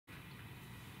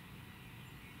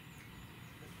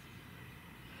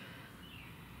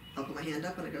I'll put my hand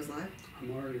up when it goes live.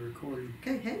 I'm already recording.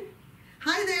 Okay, hey.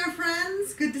 Hi there,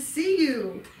 friends. Good to see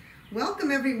you. Welcome,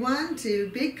 everyone,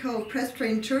 to Big Cove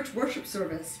Presbyterian Church worship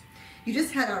service. You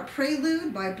just had our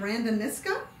prelude by Brandon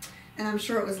Niska, and I'm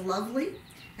sure it was lovely.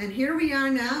 And here we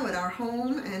are now at our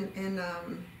home in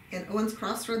Owens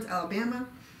Crossroads, Alabama,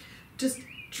 just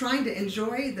trying to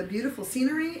enjoy the beautiful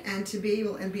scenery and to be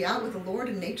able and be out with the Lord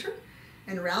in nature.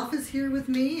 And Ralph is here with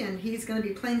me, and he's going to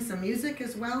be playing some music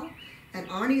as well. And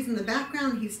Arnie's in the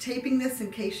background. He's taping this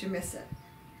in case you miss it.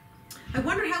 I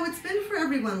wonder how it's been for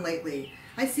everyone lately.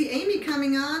 I see Amy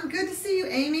coming on. Good to see you,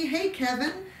 Amy. Hey,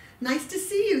 Kevin. Nice to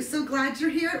see you. So glad you're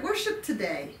here at worship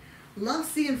today. Love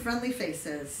seeing friendly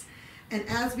faces. And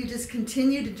as we just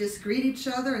continue to just greet each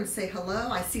other and say hello,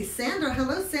 I see Sandra.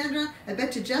 Hello, Sandra. I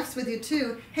bet you Jeff's with you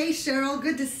too. Hey, Cheryl.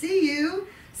 Good to see you.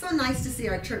 So nice to see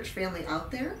our church family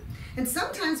out there. And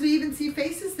sometimes we even see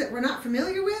faces that we're not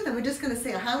familiar with, and we're just going to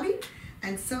say a howdy.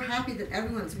 And so happy that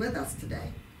everyone's with us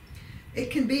today.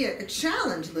 It can be a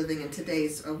challenge living in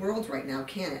today's world right now,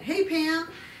 can't it? Hey, Pam,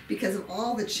 because of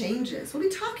all the changes. We'll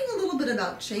be talking a little bit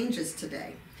about changes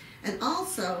today. And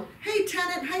also, hey,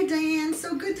 Tennant, hi, Diane,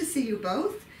 so good to see you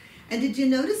both. And did you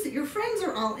notice that your friends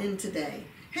are all in today?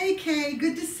 Hey, Kay,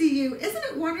 good to see you. Isn't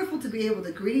it wonderful to be able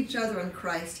to greet each other in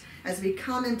Christ as we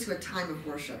come into a time of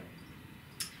worship?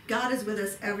 God is with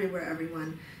us everywhere,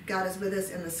 everyone. God is with us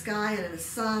in the sky and in the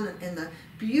sun and in the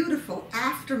beautiful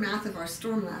aftermath of our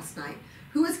storm last night.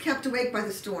 Who was kept awake by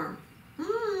the storm?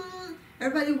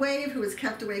 Everybody wave who was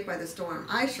kept awake by the storm.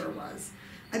 I sure was.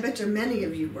 I bet you many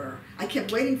of you were. I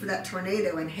kept waiting for that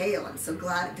tornado and hail. I'm so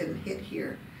glad it didn't hit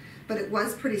here. But it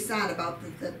was pretty sad about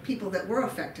the people that were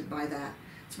affected by that.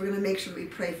 So we're going to make sure we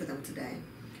pray for them today.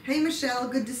 Hey, Michelle,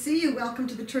 good to see you. Welcome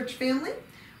to the church family.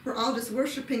 We're all just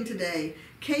worshiping today.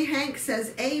 Kay Hank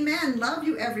says, amen. Love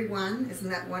you, everyone. Isn't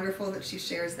that wonderful that she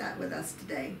shares that with us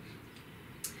today?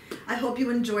 I hope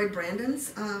you enjoyed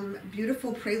Brandon's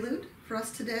beautiful prelude for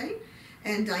us today.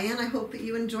 And Diane, I hope that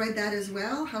you enjoyed that as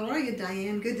well. How are you,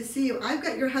 Diane? Good to see you. I've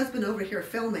got your husband over here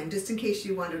filming, just in case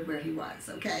you wondered where he was,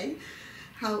 okay?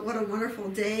 What a wonderful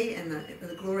day and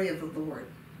the glory of the Lord.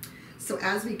 So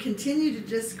as we continue to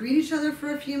just greet each other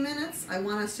for a few minutes, I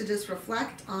want us to just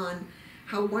reflect on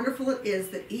how wonderful it is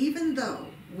that even though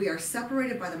we are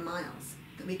separated by the miles,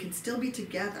 that we can still be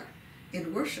together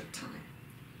in worship time.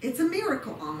 It's a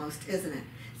miracle almost, isn't it?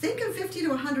 Think of 50 to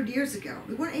 100 years ago.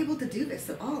 We weren't able to do this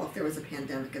at all if there was a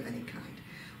pandemic of any kind.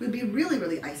 We'd be really,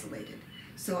 really isolated.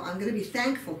 So I'm going to be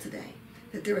thankful today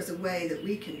that there is a way that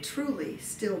we can truly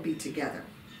still be together.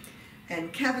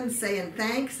 And Kevin's saying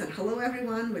thanks and hello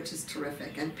everyone, which is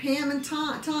terrific. And Pam and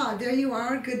Todd, there you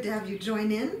are. Good to have you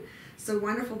join in. So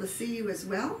wonderful to see you as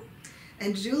well.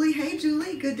 And Julie, hey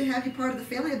Julie, good to have you part of the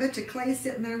family. I bet you Clay's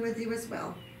sitting there with you as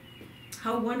well.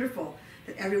 How wonderful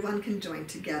that everyone can join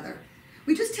together.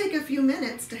 We just take a few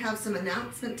minutes to have some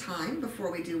announcement time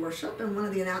before we do worship. And one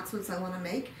of the announcements I want to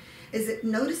make is that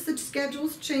notice the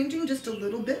schedule's changing just a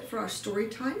little bit for our story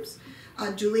times.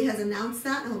 Julie has announced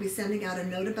that, and we'll be sending out a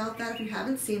note about that. If you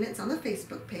haven't seen it, it's on the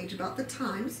Facebook page about the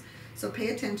times. So pay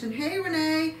attention. Hey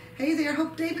Renee, hey there,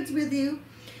 hope David's with you.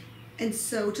 And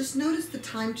so just notice the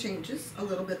time changes a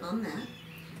little bit on that.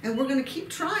 And we're going to keep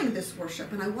trying this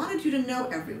worship. And I wanted you to know,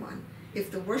 everyone, if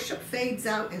the worship fades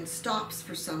out and stops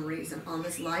for some reason on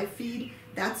this live feed,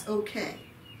 that's okay.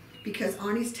 Because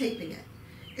Arnie's taping it.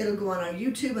 It'll go on our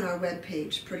YouTube and our web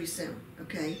page pretty soon,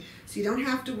 okay? So you don't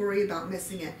have to worry about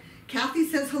missing it. Kathy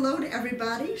says hello to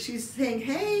everybody. She's saying,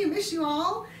 hey, miss you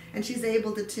all. And she's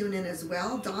able to tune in as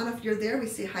well. Dawn, if you're there, we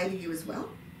say hi to you as well.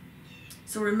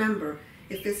 So remember,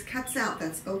 if this cuts out,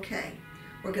 that's okay.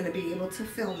 We're going to be able to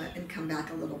film it and come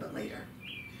back a little bit later.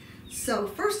 So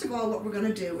first of all, what we're going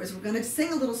to do is we're going to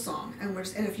sing a little song. And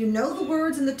if you know the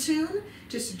words and the tune,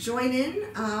 just join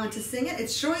in to sing it.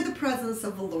 It's surely the presence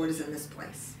of the Lord is in this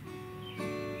place.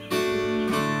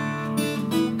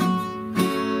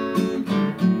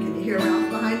 Can you hear Ralph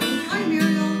behind me? Hi,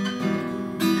 Muriel.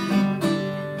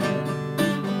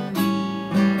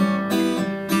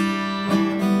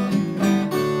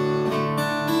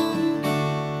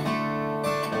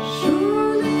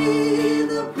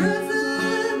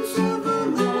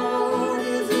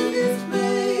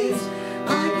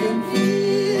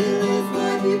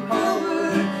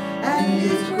 Power and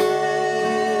His grace.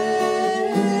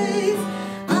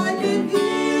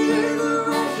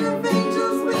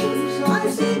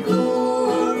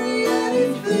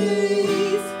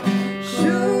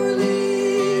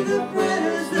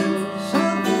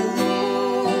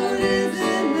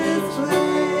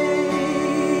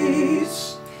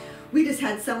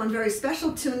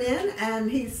 tune in,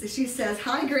 and she says,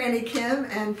 "Hi, Granny Kim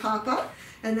and Papa,"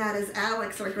 and that is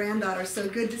Alex, our granddaughter. So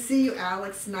good to see you,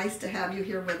 Alex. Nice to have you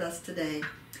here with us today.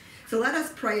 So let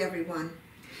us pray, everyone.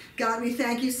 God, we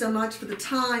thank you so much for the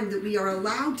time that we are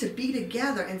allowed to be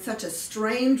together in such a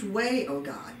strange way, oh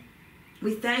God.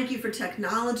 We thank you for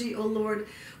technology, oh Lord.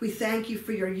 We thank you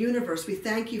for your universe. We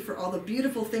thank you for all the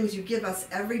beautiful things you give us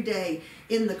every day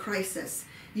in the crisis.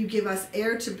 You give us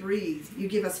air to breathe. You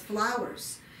give us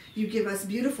flowers. You give us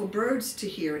beautiful birds to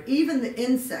hear, even the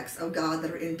insects, oh God,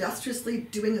 that are industriously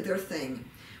doing their thing.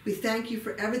 We thank you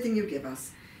for everything you give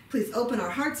us. Please open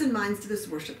our hearts and minds to this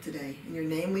worship today. In your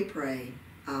name we pray.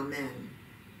 Amen.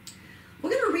 We're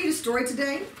going to read a story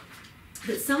today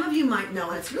that some of you might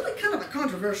know, and it's really kind of a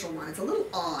controversial one. It's a little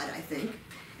odd, I think.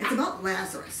 It's about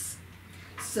Lazarus.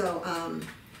 So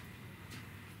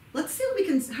let's see what we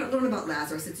can learn about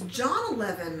Lazarus. It's John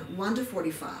 11,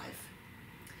 1-45.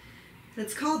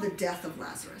 It's called the death of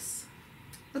Lazarus.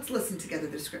 Let's listen together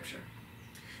to the scripture.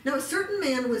 Now a certain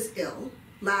man was ill,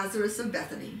 Lazarus of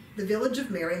Bethany, the village of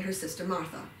Mary and her sister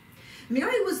Martha.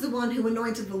 Mary was the one who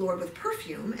anointed the Lord with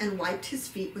perfume and wiped his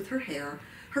feet with her hair.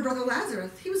 Her brother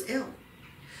Lazarus, he was ill.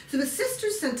 So the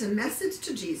sisters sent a message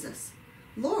to Jesus,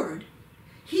 "Lord,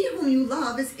 he whom you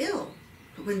love is ill."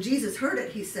 But when Jesus heard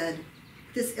it, he said,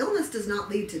 "This illness does not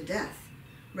lead to death.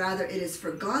 Rather, it is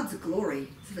for God's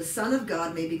glory, so the Son of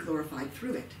God may be glorified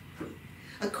through it."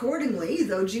 Accordingly,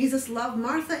 though Jesus loved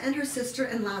Martha and her sister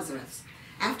and Lazarus,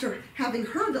 after having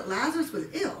heard that Lazarus was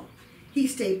ill, he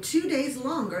stayed 2 days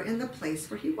longer in the place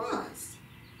where he was.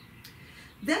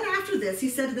 Then after this, he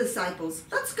said to the disciples,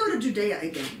 "Let's go to Judea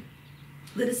again."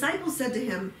 The disciples said to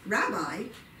him, "Rabbi,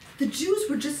 the Jews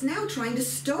were just now trying to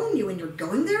stone you, and you're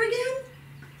going there again?"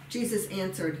 Jesus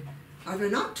answered, "Are there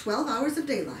not 12 hours of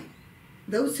daylight?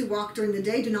 Those who walk during the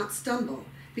day do not stumble,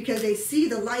 because they see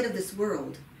the light of this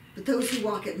world. But those who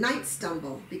walk at night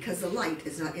stumble, because the light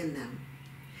is not in them."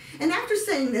 And after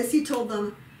saying this, he told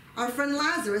them, "Our friend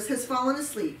Lazarus has fallen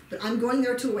asleep, but I'm going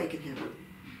there to awaken him."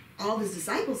 All of his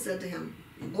disciples said to him,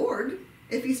 "Lord,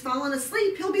 if he's fallen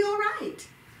asleep, he'll be all right."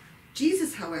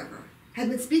 Jesus, however, had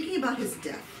been speaking about his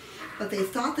death, but they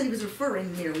thought that he was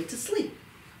referring merely to sleep.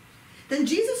 Then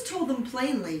Jesus told them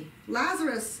plainly,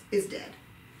 "Lazarus is dead.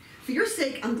 For your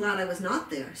sake, I'm glad I was not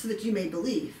there, so that you may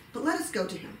believe, but let us go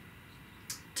to him."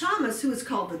 Thomas, who is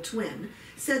called the twin,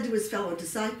 said to his fellow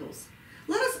disciples,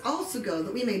 "Let us also go,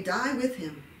 that we may die with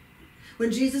him."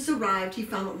 When Jesus arrived, he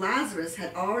found that Lazarus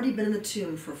had already been in the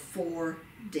tomb for 4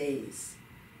 days.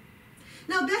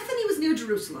 Now Bethany was near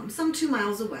Jerusalem, some 2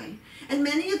 miles away, and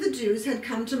many of the Jews had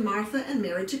come to Martha and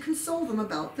Mary to console them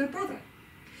about their brother.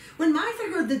 When Martha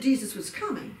heard that Jesus was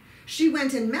coming, she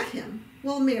went and met him,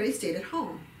 while Mary stayed at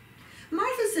home.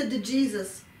 Martha said to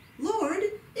Jesus, "Lord,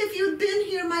 if you had been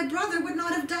here, my brother would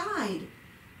not have died.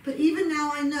 But even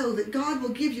now I know that God will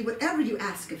give you whatever you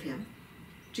ask of him."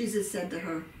 Jesus said to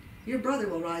her, "Your brother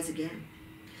will rise again."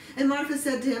 And Martha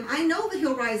said to him, "I know that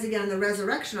he'll rise again in the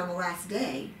resurrection on the last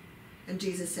day." And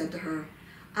Jesus said to her,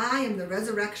 "I am the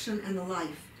resurrection and the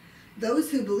life.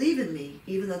 Those who believe in me,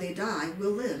 even though they die,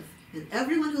 will live. And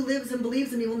everyone who lives and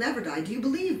believes in me will never die. Do you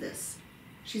believe this?"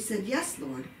 She said, "Yes,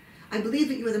 Lord. I believe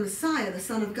that you are the Messiah, the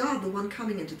Son of God, the one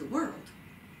coming into the world."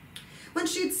 When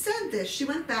she had said this, she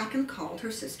went back and called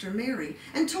her sister Mary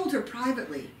and told her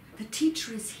privately, "The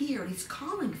teacher is here, and he's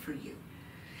calling for you."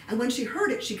 And when she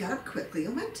heard it, she got up quickly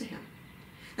and went to him.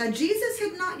 Now Jesus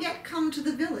had not yet come to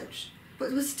the village,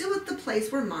 but was still at the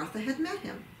place where Martha had met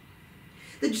him.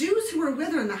 The Jews who were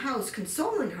with her in the house,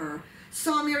 consoling her,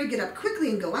 saw Mary get up quickly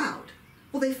and go out.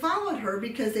 Well, they followed her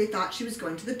because they thought she was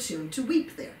going to the tomb to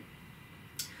weep there.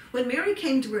 When Mary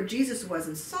came to where Jesus was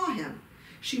and saw him,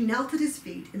 she knelt at his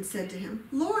feet and said to him,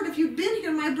 "Lord, if you'd been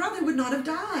here, my brother would not have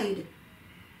died."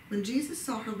 When Jesus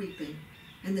saw her weeping,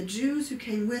 and the Jews who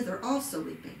came with her also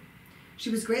weeping, she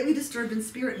was greatly disturbed in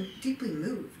spirit and deeply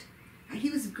moved. He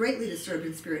was greatly disturbed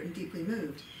in spirit and deeply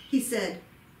moved. He said,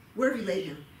 "Where have you laid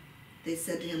him?" They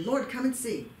said to him, "Lord, come and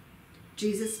see."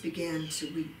 Jesus began to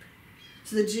weep.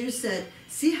 So the Jews said,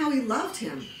 "See how he loved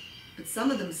him." But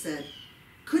some of them said,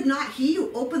 "Could not he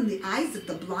who opened the eyes of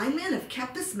the blind man have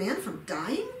kept this man from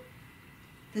dying?"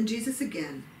 Then Jesus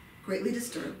again, greatly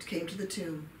disturbed, came to the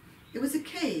tomb. It was a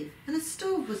cave, and a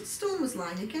stone was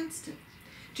lying against it.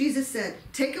 Jesus said,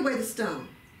 "Take away the stone."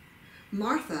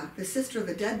 Martha, the sister of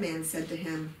the dead man, said to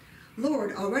him,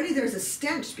 "Lord, already there's a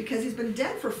stench because he's been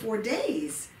dead for 4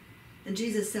 days." And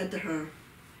Jesus said to her,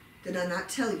 "Did I not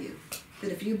tell you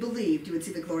that if you believed, you would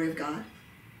see the glory of God?"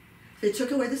 They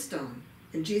took away the stone,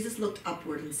 and Jesus looked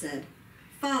upward and said,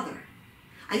 "Father,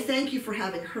 I thank you for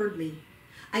having heard me.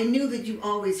 I knew that you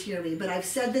always hear me, but I've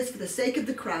said this for the sake of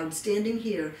the crowd standing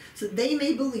here, so that they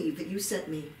may believe that you sent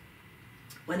me."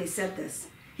 When he said this,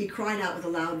 he cried out with a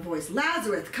loud voice,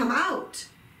 "Lazarus, come out!"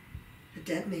 The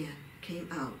dead man came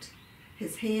out,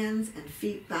 his hands and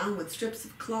feet bound with strips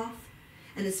of cloth,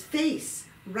 and his face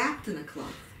wrapped in a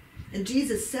cloth. And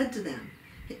Jesus said to them,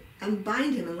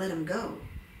 "Unbind him and let him go."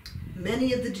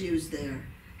 Many of the Jews there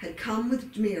had come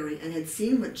with Mary and had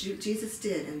seen what Jesus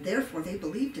did, and therefore they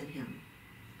believed in him.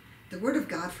 The word of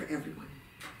God for everyone.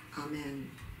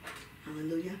 Amen.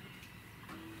 Hallelujah.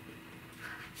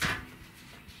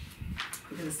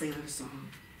 We're going to sing another song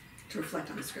to reflect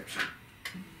on the scripture.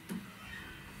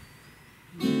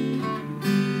 If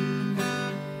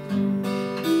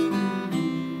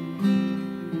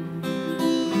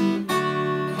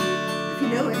you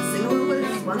know it, sing along with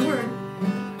us. One word.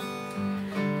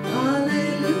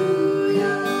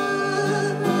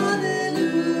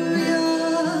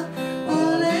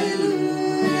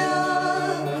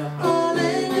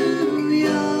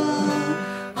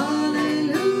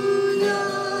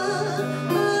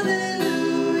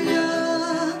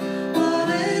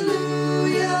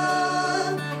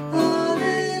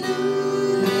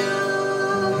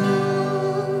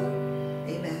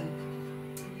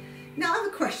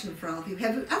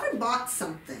 Have you ever bought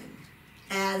something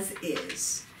as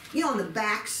is? You know, on the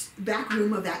back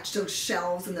room of those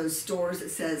shelves in those stores,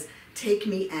 it says, "Take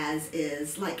me as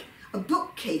is," like a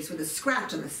bookcase with a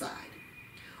scratch on the side.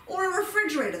 Or a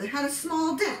refrigerator that had a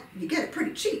small dent. You get it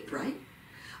pretty cheap, right?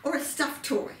 Or a stuffed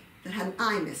toy that had an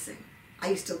eye missing.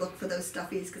 I used to look for those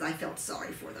stuffies because I felt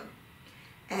sorry for them.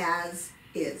 As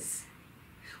is.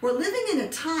 We're living in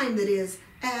a time that is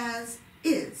as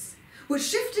is. We're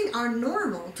shifting our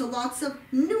normal to lots of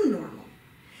new normal.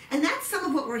 And that's some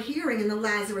of what we're hearing in the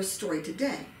Lazarus story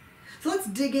today. So let's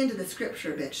dig into the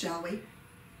scripture a bit, shall we?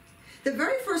 The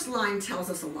very first line tells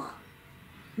us a lot.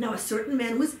 Now a certain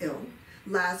man was ill,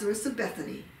 Lazarus of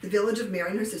Bethany, the village of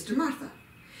Mary and her sister Martha.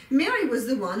 Mary was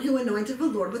the one who anointed the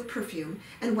Lord with perfume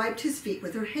and wiped his feet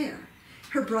with her hair.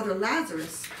 Her brother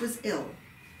Lazarus was ill.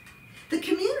 The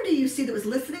community you see that was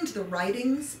listening to the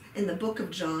writings in the book of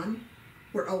John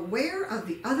were aware of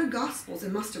the other Gospels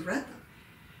and must have read them.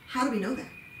 How do we know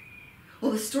that?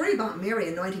 Well, the story about Mary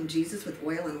anointing Jesus with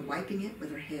oil and wiping it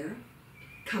with her hair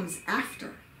comes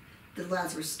after the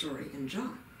Lazarus story in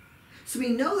John. So we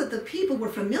know that the people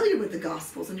were familiar with the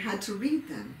Gospels and had to read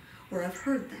them or have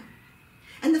heard them.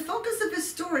 And the focus of his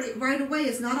story right away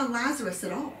is not on Lazarus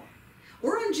at all,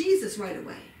 or on Jesus right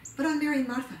away, but on Mary and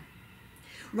Martha.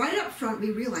 Right up front,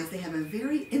 we realize they have a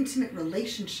very intimate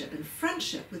relationship and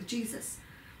friendship with Jesus.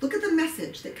 Look at the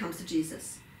message that comes to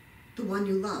Jesus. The one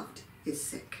you loved is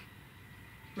sick.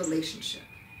 Relationship.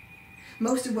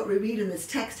 Most of what we read in this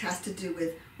text has to do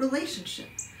with relationship.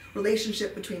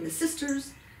 Relationship between the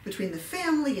sisters, between the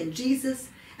family and Jesus,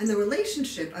 and the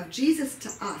relationship of Jesus to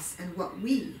us and what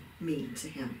we mean to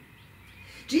him.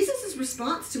 Jesus'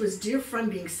 response to his dear friend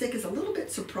being sick is a little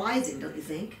bit surprising, don't you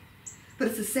think? But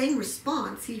it's the same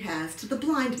response he has to the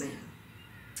blind man.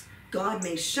 God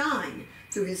may shine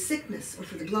through his sickness or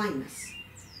through the blindness.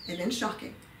 And then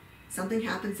shocking. Something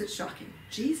happens that's shocking.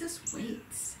 Jesus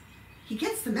waits. He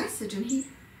gets the message and he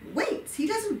waits. He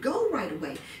doesn't go right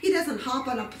away. He doesn't hop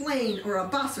on a plane or a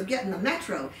bus or get in the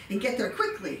metro and get there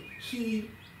quickly. He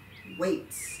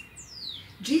waits.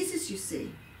 Jesus, you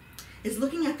see, is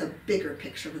looking at the bigger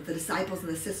picture that the disciples and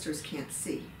the sisters can't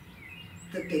see.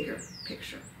 The bigger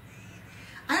picture.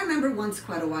 I remember once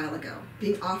quite a while ago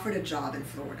being offered a job in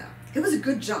Florida. It was a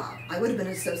good job. I would have been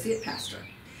an associate pastor.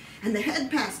 And the head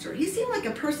pastor, he seemed like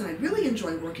a person I'd really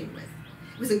enjoy working with.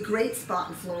 It was a great spot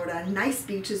in Florida, nice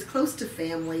beaches, close to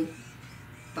family.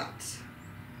 But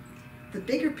the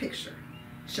bigger picture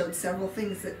showed several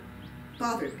things that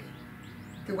bothered me.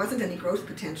 There wasn't any growth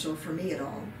potential for me at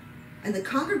all. And the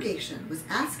congregation was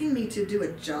asking me to do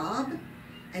a job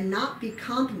and not be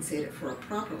compensated for it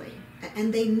properly.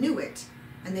 And they knew it.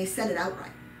 And they said it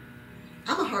outright.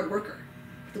 I'm a hard worker.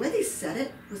 But the way they said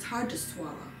it was hard to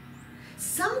swallow.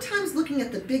 Sometimes looking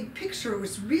at the big picture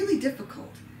was really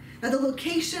difficult. Now the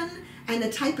location and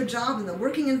the type of job and the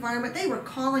working environment, they were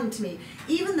calling to me.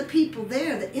 Even the people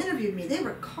there that interviewed me, they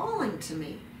were calling to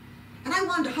me. And I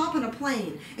wanted to hop on a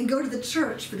plane and go to the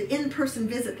church for the in-person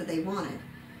visit that they wanted.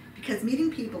 Because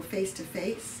meeting people face to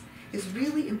face is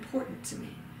really important to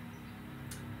me.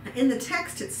 Now, in the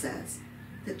text it says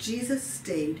that Jesus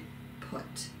stayed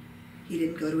put. He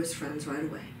didn't go to his friends right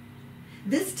away.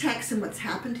 This text and what's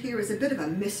happened here is a bit of a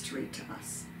mystery to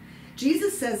us.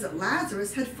 Jesus says that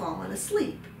Lazarus had fallen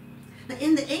asleep. Now,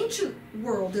 in the ancient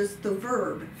world, there's the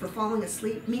verb for falling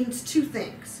asleep means two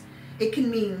things. It can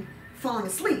mean falling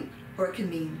asleep or it can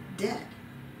mean dead.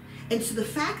 And so the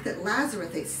fact that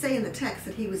Lazarus, they say in the text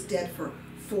that he was dead for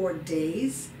 4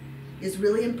 days, is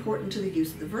really important to the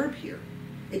use of the verb here.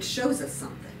 It shows us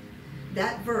something.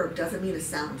 That verb doesn't mean a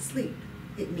sound sleep.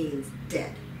 It means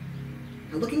dead.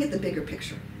 Now looking at the bigger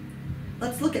picture,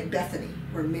 let's look at Bethany,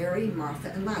 where Mary, Martha,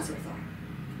 and Lazarus are.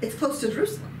 It's close to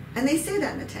Jerusalem, and they say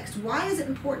that in the text. Why is it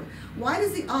important? Why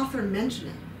does the author mention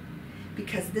it?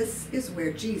 Because this is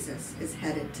where Jesus is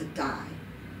headed to die,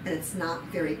 and it's not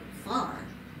very far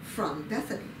from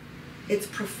Bethany. It's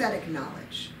prophetic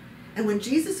knowledge. And when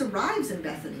Jesus arrives in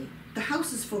Bethany, the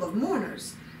house is full of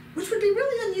mourners, which would be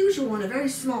really unusual in a very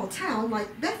small town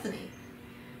like Bethany.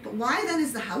 But why then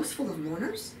is the house full of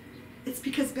mourners? It's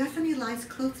because Bethany lies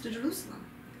close to Jerusalem.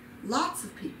 Lots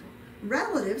of people,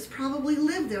 relatives, probably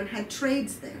lived there and had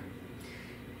trades there.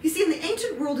 You see, in the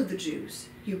ancient world of the Jews,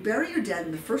 you bury your dead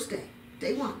on the first day,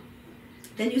 day one.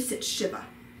 Then you sit Shiva.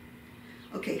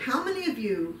 Okay, how many of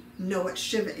you know what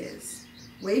Shiva is?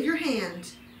 Wave your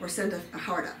hand or send a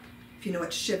heart up if you know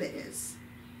what Shiva is.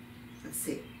 Let's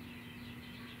see.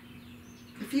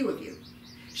 A few of you.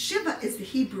 Shiva is the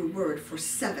Hebrew word for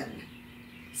 7.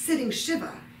 Sitting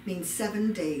Shiva means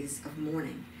 7 days of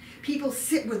mourning. People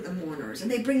sit with the mourners and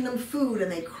they bring them food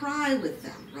and they cry with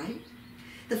them, right?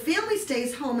 The family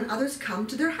stays home and others come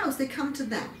to their house. They come to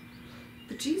them.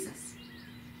 But Jesus,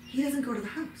 he doesn't go to the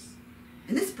house.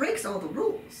 And this breaks all the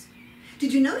rules.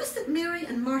 Did you notice that Mary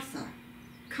and Martha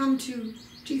come to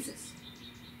Jesus?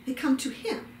 They come to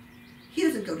him. He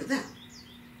doesn't go to them.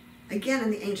 Again,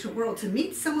 in the ancient world, to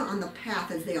meet someone on the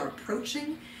path as they are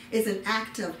approaching is an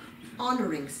act of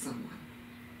honoring someone.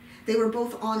 They were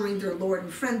both honoring their Lord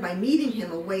and friend by meeting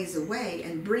him a ways away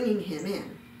and bringing him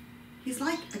in. He's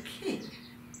like a king.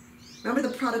 Remember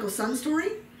the prodigal son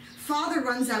story? Father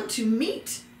runs out to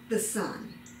meet the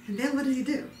son. And then what does he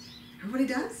do? Remember what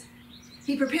he does?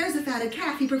 He prepares a fatted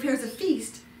calf. He prepares a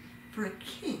feast for a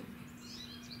king.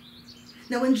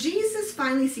 Now, when Jesus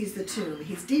finally sees the tomb,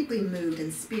 he's deeply moved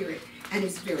in spirit and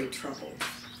he's very troubled.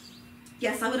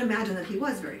 Yes, I would imagine that he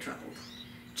was very troubled.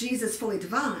 Jesus, fully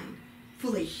divine,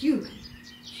 fully human,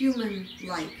 human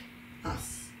like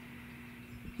us.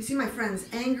 You see, my friends,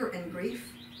 anger and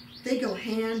grief, they go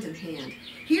hand in hand.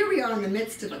 Here we are in the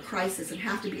midst of a crisis and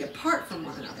have to be apart from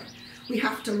one another. We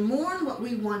have to mourn what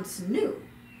we once knew,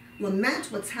 lament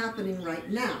what's happening right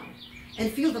now,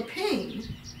 and feel the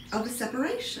pain of a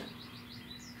separation.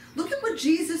 Look at what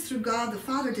Jesus, through God the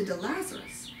Father, did to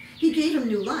Lazarus. He gave him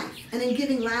new life, and in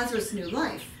giving Lazarus new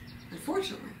life,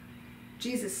 unfortunately,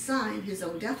 Jesus signed his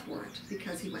own death warrant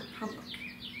because he went public.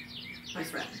 My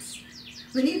friends,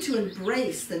 we need to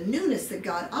embrace the newness that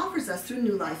God offers us through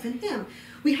new life in him.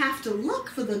 We have to look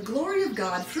for the glory of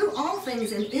God through all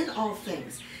things and in all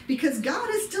things, because God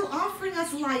is still offering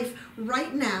us life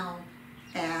right now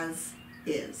as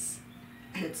is.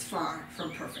 And it's far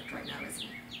from perfect right now, isn't it?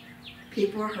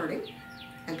 People are hurting,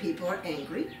 and people are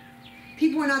angry.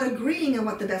 People are not agreeing on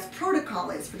what the best protocol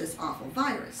is for this awful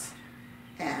virus,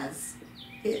 as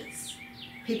is.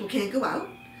 People can't go out.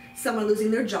 Some are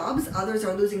losing their jobs, others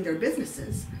are losing their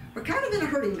businesses. We're kind of in a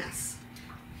hurting mess,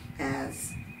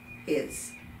 as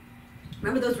is.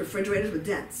 Remember those refrigerators with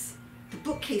dents, the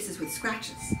bookcases with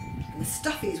scratches, and the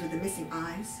stuffies with the missing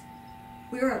eyes?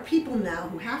 We are a people now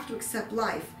who have to accept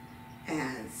life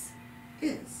as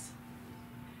is.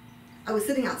 I was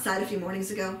sitting outside a few mornings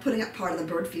ago, putting up part of the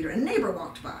bird feeder, and a neighbor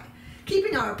walked by,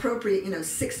 keeping our appropriate,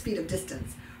 6 feet of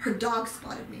distance. Her dog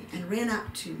spotted me and ran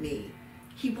up to me.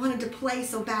 He wanted to play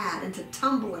so bad and to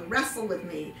tumble and wrestle with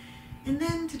me, and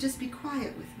then to just be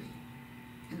quiet with me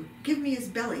and give me his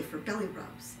belly for belly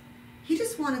rubs. He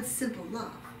just wanted simple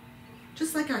love.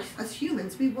 Just like us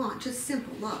humans, we want just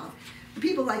simple love. For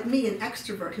people like me, an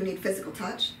extrovert who need physical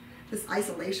touch, this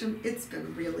isolation, it's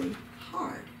been really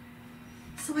hard.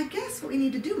 So I guess what we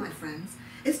need to do, my friends,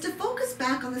 is to focus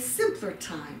back on the simpler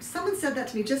times. Someone said that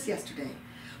to me just yesterday.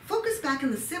 Focus back on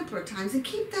the simpler times and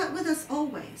keep that with us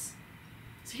always.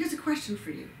 So here's a question for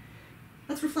you.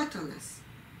 Let's reflect on this.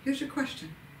 Here's your question.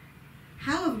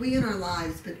 How have we in our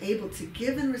lives been able to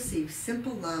give and receive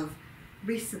simple love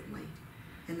recently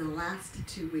in the last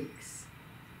 2 weeks?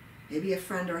 Maybe a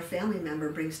friend or a family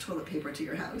member brings toilet paper to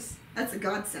your house. That's a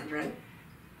godsend, right?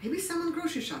 Maybe someone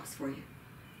grocery shops for you.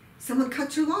 Someone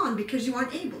cuts your lawn because you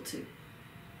aren't able to.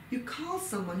 You call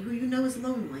someone who you know is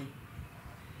lonely.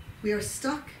 We are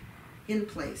stuck in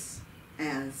place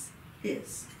as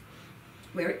is.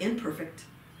 We're imperfect,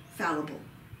 fallible,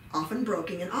 often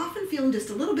broken, and often feeling just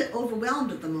a little bit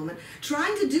overwhelmed at the moment,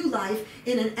 trying to do life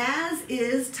in an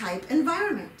as-is type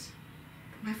environment.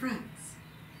 But my friends,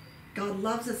 God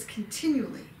loves us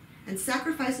continually and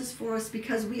sacrifices for us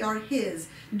because we are his,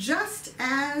 just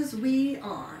as we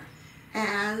are,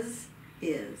 as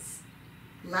is.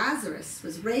 Lazarus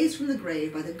was raised from the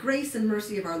grave by the grace and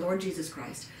mercy of our Lord Jesus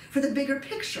Christ for the bigger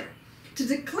picture, to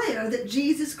declare that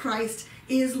Jesus Christ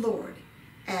is Lord,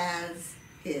 as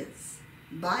is.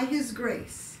 By his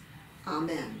grace,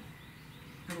 amen.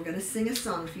 And we're going to sing a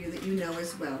song for you that you know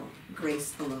as well,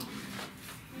 Grace Alone.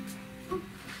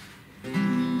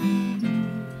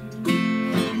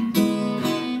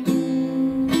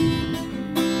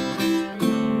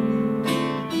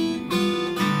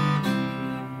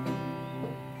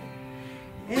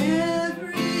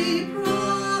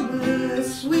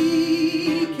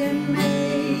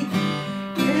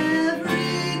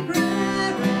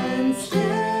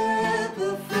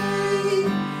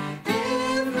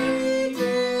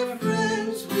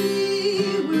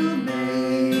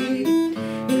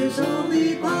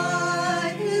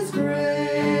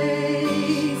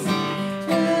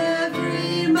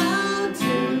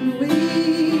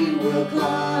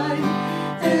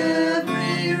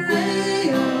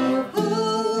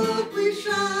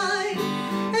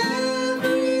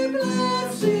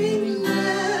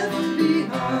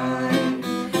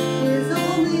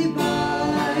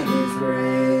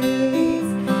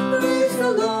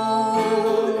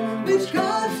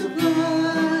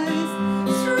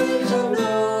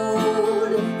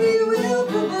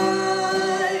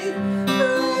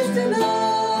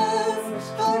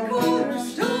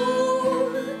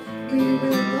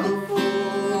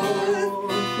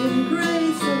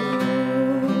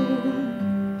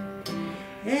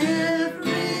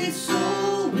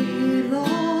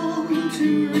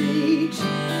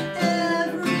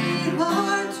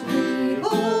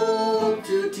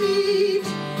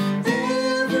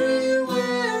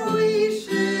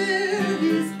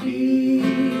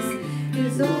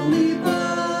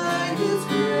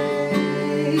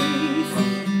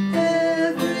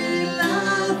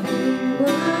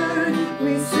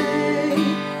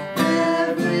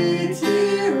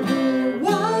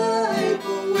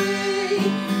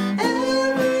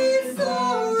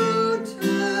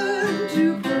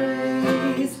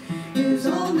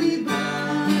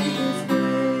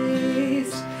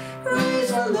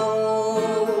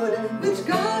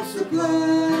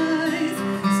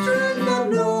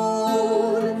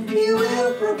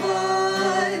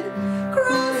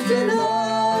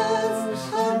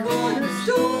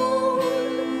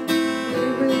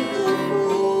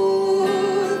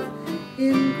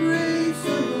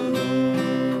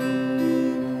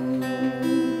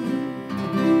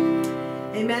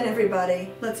 Amen, everybody.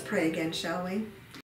 Let's pray again, shall we?